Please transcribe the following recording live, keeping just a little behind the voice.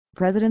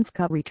President's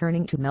Cup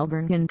returning to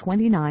Melbourne in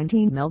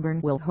 2019.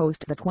 Melbourne will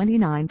host the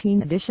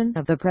 2019 edition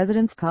of the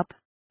President's Cup,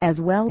 as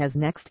well as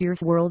next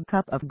year's World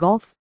Cup of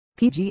Golf,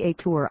 PGA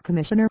Tour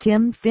Commissioner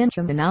Tim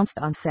Finchem announced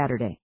on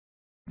Saturday.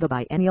 The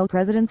biennial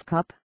President's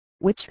Cup,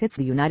 which pits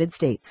the United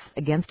States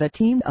against a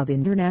team of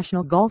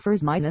international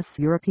golfers minus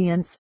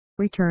Europeans,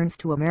 returns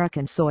to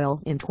American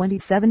soil in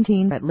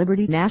 2017 at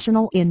Liberty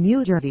National in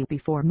New Jersey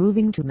before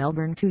moving to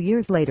Melbourne 2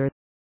 years later.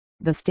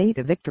 The state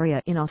of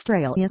Victoria in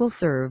Australia will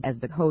serve as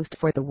the host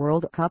for the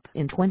World Cup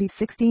in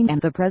 2016 and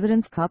the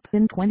President's Cup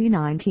in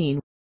 2019,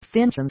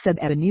 Finchem said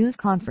at a news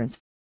conference.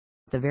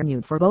 The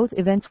venue for both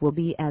events will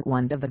be at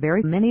one of the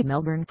very many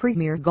Melbourne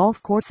premier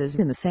golf courses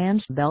in the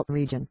sandbelt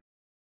region,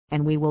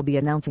 and we will be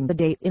announcing the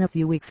date in a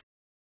few weeks.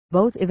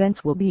 Both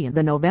events will be in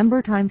the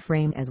November time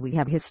frame, as we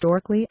have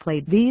historically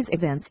played these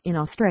events in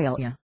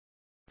Australia.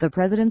 The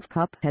President's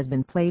Cup has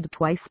been played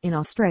twice in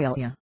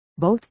Australia,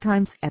 both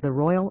times at the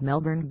Royal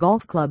Melbourne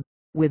Golf Club,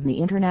 with the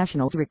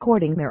internationals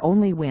recording their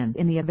only win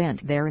in the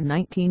event there in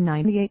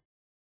 1998.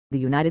 The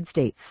United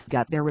States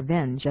got their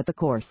revenge at the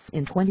course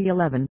in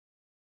 2011.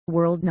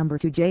 World number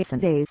 2 Jason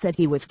Day said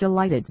he was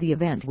delighted the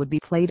event would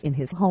be played in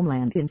his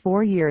homeland in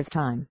 4 years'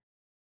 time.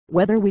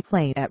 "Whether we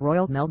play at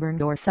Royal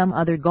Melbourne or some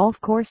other golf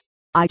course,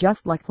 I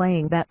just like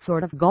playing that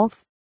sort of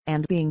golf,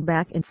 and being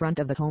back in front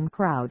of the home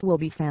crowd will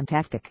be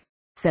fantastic,"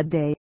 said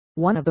Day,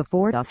 one of the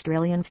 4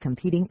 Australians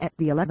competing at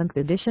the 11th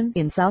edition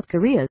in South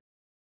Korea.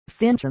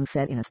 Finchem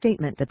said in a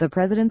statement that the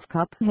President's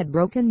Cup had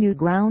broken new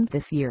ground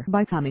this year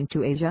by coming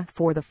to Asia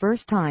for the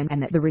first time,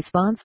 and that the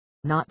response,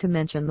 not to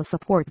mention the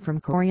support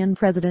from Korean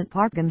President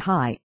Park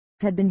Geun-hye,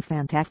 had been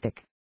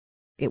fantastic.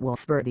 "It will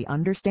spur the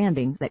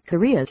understanding that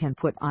Korea can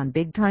put on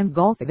big-time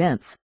golf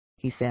events,"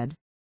 he said.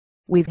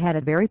 "We've had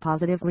a very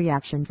positive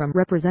reaction from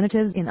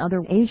representatives in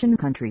other Asian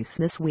countries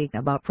this week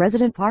about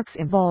President Park's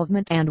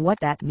involvement and what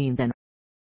that means, and